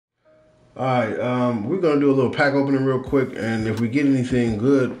Alright, we're going to do a little pack opening real quick, and if we get anything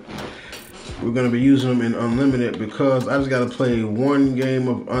good, we're going to be using them in Unlimited, because I just got to play one game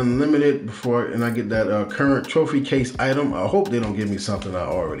of Unlimited before and I get that current trophy case item. I hope they don't give me something I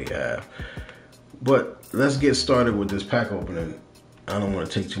already have. But let's get started with this pack opening. I don't want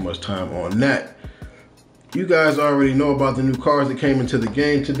to take too much time on that. You guys already know about the new cards that came into the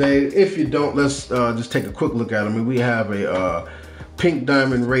game today. If you don't, let's just take a quick look at them. We have a Pink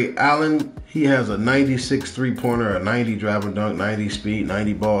Diamond Ray Allen. He has a 96 three-pointer, a 90 drive and dunk, 90 speed,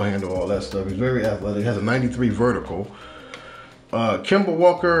 90 ball handle, all that stuff. He's very athletic. He has a 93 vertical. Kemba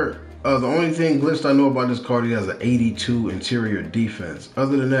Walker, the only thing glitched I know about this card, he has an 82 interior defense.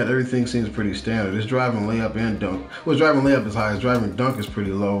 Other than that, everything seems pretty standard. His driving layup and dunk. Well, his driving layup is high. His driving dunk is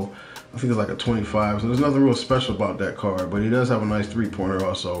pretty low. I think it's like a 25. So there's nothing real special about that card. But he does have a nice three-pointer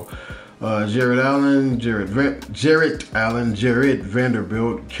also. Jared Allen, Jared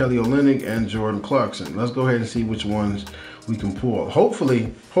Vanderbilt, Kelly Olynyk, and Jordan Clarkson. Let's go ahead and see which ones we can pull.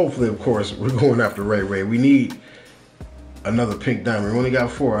 Hopefully, of course, we're going after Ray. We need another pink diamond. We only got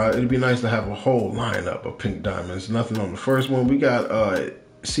 4. It'd be nice to have a whole lineup of pink diamonds. Nothing on the first one. We got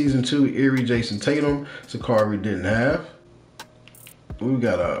Season 2 Erie Jason Tatum. It's a card we didn't have. We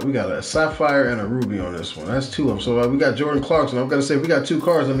got a sapphire and a ruby on this one. That's 2 of them. So we got Jordan Clarkson. I've got to say, we got 2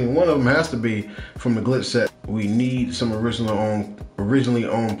 cards. I mean, one of them has to be from the glitch set. We need some originally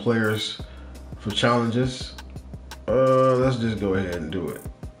owned players for challenges. Let's just go ahead and do it.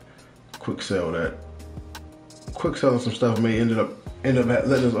 Quick sell that. Quick selling some stuff may end up letting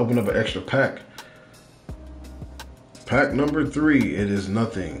us open up an extra pack. Pack number 3. It is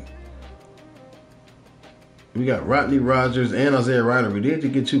nothing. We got Rodney Rogers and Isaiah Ryder. We did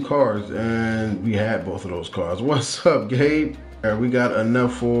get 2 cards, and we had both of those cards. What's up, Gabe? We got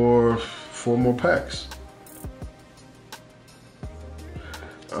enough for 4 more packs.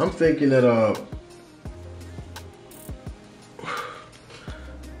 I'm thinking that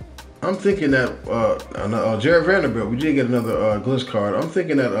Jared Vanderbilt, we did get another glitch card. I'm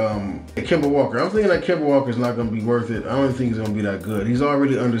thinking that Kemba Walker. I'm thinking that Kemba Walker is not going to be worth it. I don't think he's going to be that good. He's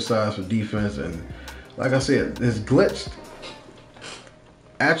already undersized for defense, and like I said, his glitched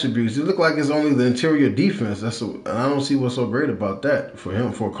attributes, it look like it's only the interior defense. And I don't see what's so great about that for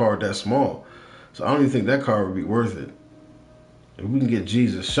him for a card that small. So I don't even think that card would be worth it. If we can get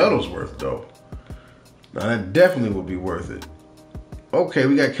Jesus Shuttlesworth though, now that definitely would be worth it. Okay,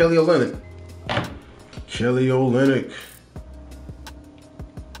 we got Kelly Olynyk. Kelly Olynyk.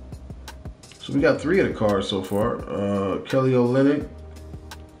 So we got 3 of the cards so far. Kelly Olynyk.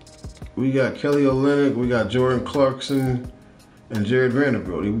 We got Kelly Olynyk, we got Jordan Clarkson, and Jared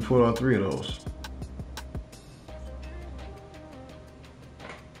Vanderbilt. We pulled all 3 of those.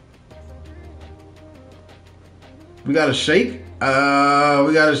 We got a shake. We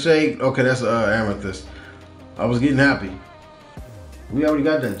got a shake. Okay, that's Amethyst. I was getting happy. We already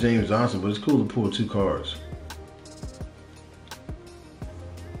got that James Johnson, but it's cool to pull 2 cards.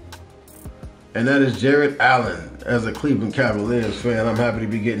 And that is Jared Allen. As a Cleveland Cavaliers fan, I'm happy to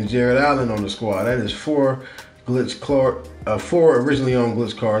be getting Jared Allen on the squad. That is 4 originally owned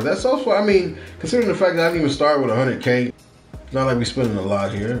glitch cards. That's also, I mean, considering the fact that I didn't even start with 100K, it's not like we're spending a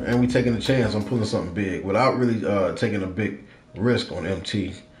lot here, and we're taking a chance on pulling something big without really taking a big risk on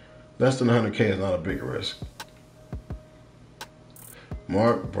MT. Less than 100K is not a big risk.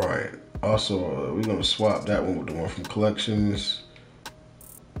 Mark Bryant. Also, we're gonna swap that one with the one from collections.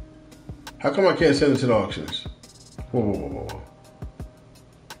 How come I can't send it to the auctions? Whoa.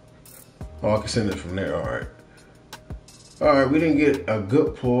 Oh, I can send it from there. All right, we didn't get a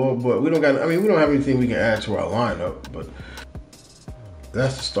good pull, but we don't have anything we can add to our lineup, but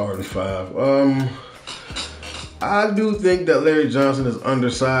that's the starting 5. I do think that Larry Johnson is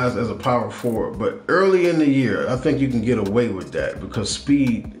undersized as a power forward, but early in the year, I think you can get away with that because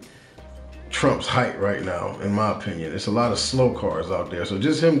speed trumps height right now, in my opinion. It's a lot of slow cards out there, so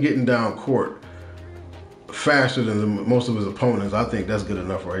just him getting down court faster than most of his opponents, I think that's good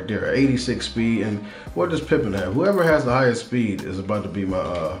enough right there. 86 speed, and what does Pippen have? Whoever has the highest speed is about to be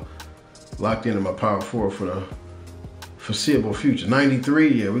my locked into my power forward for the foreseeable future.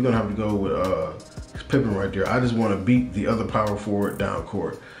 93, yeah, we're gonna have to go with Pippen right there. I just want to beat the other power forward down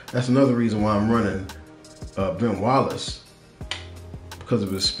court. That's another reason why I'm running Ben Wallace, because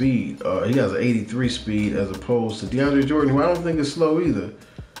of his speed. He has an 83 speed as opposed to DeAndre Jordan, who I don't think is slow either.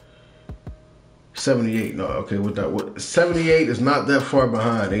 78, no, okay, 78 is not that far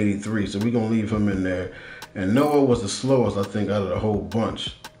behind 83, so we're gonna leave him in there. And Noah was the slowest, I think, out of the whole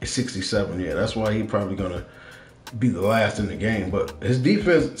bunch. 67, yeah, that's why he's probably gonna be the last in the game. But his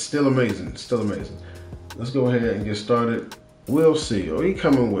defense, still amazing, still amazing. Let's go ahead and get started We'll see. Oh, he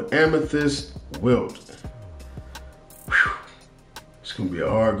coming with Amethyst Wilt. Whew. It's gonna be a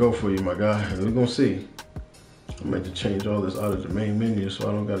hard go for you, my guy. We're gonna see. I might have to change all this out of the main menu so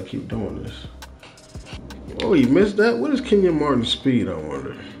I don't gotta keep doing this. Oh, you missed that? What is Kenyon Martin's speed, I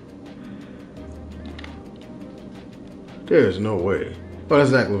wonder? There's no way. Oh,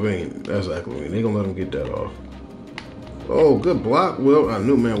 that's Zach Levine. That's Zach Levine. They gonna let him get that off. Oh, good block, Wilt. I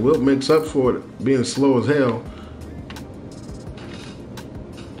knew, man. Wilt makes up for it being slow as hell.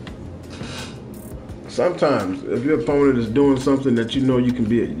 Sometimes, if your opponent is doing something that you know you can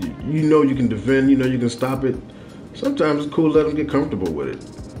be, you know you can defend, you know you can stop it. Sometimes it's cool to let them get comfortable with it.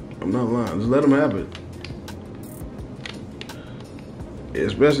 I'm not lying. Just let them have it.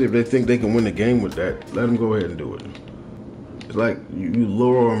 Especially if they think they can win the game with that. Let them go ahead and do it. It's like you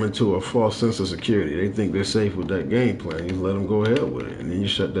lure them into a false sense of security. They think they're safe with that game plan. You just let them go ahead with it. And then you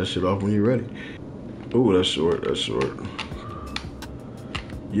shut that shit off when you're ready. Ooh, that's short. That's short.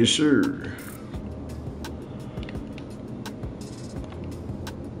 Yes, sir.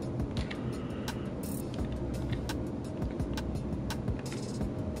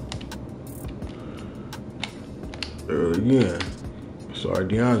 Early again. Sorry,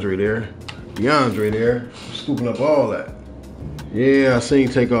 DeAndre there. DeAndre there. Scooping up all that. Yeah, I seen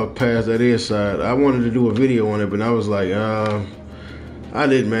take off past that inside. I wanted to do a video on it, but I was like, I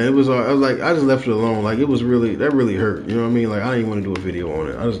didn't, man. It was, I was like, I just left it alone. Like, it was really, that really hurt. You know what I mean? Like, I didn't want to do a video on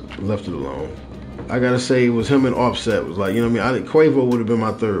it. I just left it alone. I gotta say, it was him and Offset. It was like, you know what I mean? Quavo would have been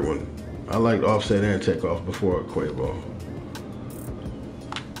my third one. I liked Offset and Takeoff before Quavo.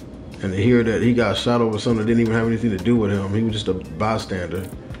 And to hear that he got shot over something that didn't even have anything to do with him. He was just a bystander.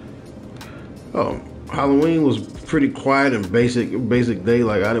 Oh, Halloween was pretty quiet and basic day.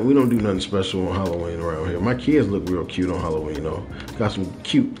 Like, we don't do nothing special on Halloween around here. My kids look real cute on Halloween, though. Got some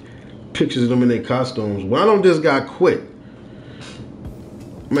cute pictures of them in their costumes. Why don't this guy quit?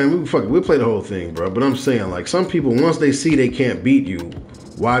 Man, we'll play the whole thing, bro. But I'm saying, like, some people, once they see they can't beat you,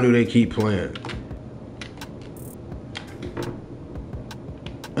 why do they keep playing?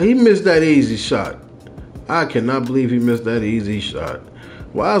 He missed that easy shot. I cannot believe he missed that easy shot.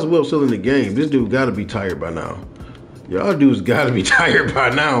 Why is Wilt still in the game? This dude got to be tired by now. Y'all dudes got to be tired by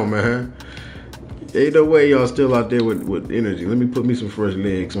now, man. Ain't no way y'all still out there with energy. Let me put me some fresh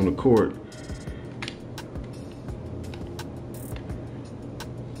legs on the court.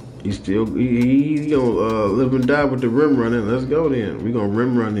 He gonna live and die with the rim running. Let's go then. We gonna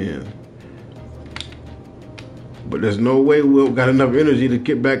rim run in. But there's no way Wilt got enough energy to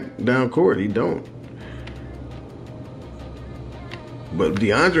get back down court. He don't. But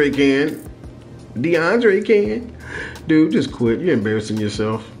DeAndre can. DeAndre can. Dude, just quit. You're embarrassing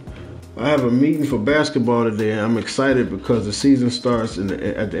yourself. I have a meeting for basketball today. I'm excited because the season starts at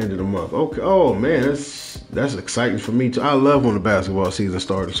the end of the month. Okay. Oh man, that's exciting for me too. I love when the basketball season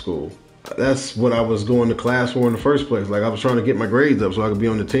starts in school. That's what I was going to class for in the first place. Like, I was trying to get my grades up so I could be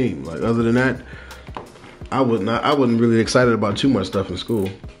on the team. Like, other than that, I wasn't really excited about too much stuff in school,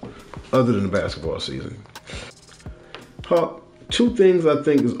 other than the basketball season. Two things I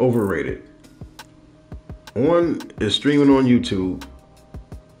think is overrated. One is streaming on YouTube.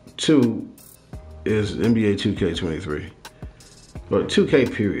 Two is NBA 2K23. But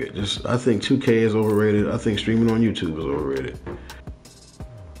 2K period. I think 2K is overrated. I think streaming on YouTube is overrated.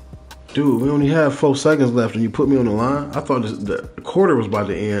 Dude, we only have 4 seconds left and you put me on the line? I thought the quarter was about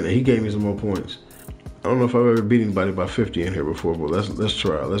to end and he gave me some more points. I don't know if I've ever beat anybody by 50 in here before, but let's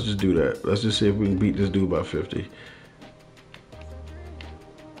try. Let's just do that. Let's just see if we can beat this dude by 50.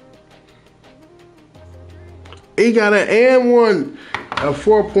 He got an and one. A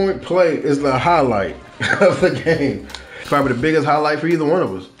 4-point play is the highlight of the game. Probably the biggest highlight for either one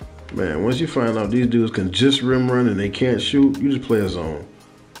of us. Man, once you find out these dudes can just rim run and they can't shoot, you just play a zone.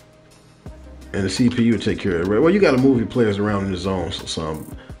 And the CPU will take care of it. Well, you got to move your players around in the zone. So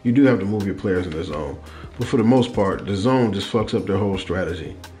you do have to move your players in the zone. But for the most part, the zone just fucks up their whole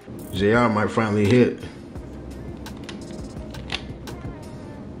strategy. JR might finally hit.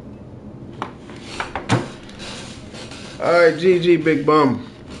 All right, GG, big bum.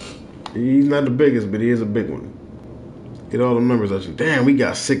 He's not the biggest, but he is a big one. Get all the numbers out you. Damn, we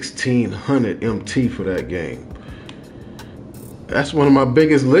got 1,600 MT for that game. That's one of my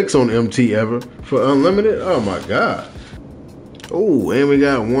biggest licks on MT ever for unlimited. Oh my God. Oh, and we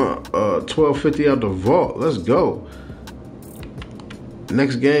got 1250 out the vault. Let's go.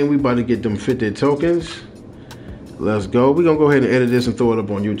 Next game, we about to get them 50 tokens. Let's go. We're going to go ahead and edit this and throw it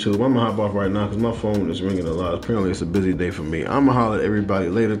up on YouTube. I'm going to hop off right now because my phone is ringing a lot. Apparently, it's a busy day for me. I'm going to holler at everybody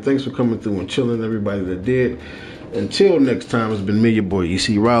later. Thanks for coming through and chilling, everybody that did. Until next time, it's been me, your boy,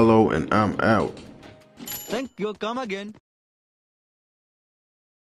 EC Ralo, and I'm out. Thank you. Come again.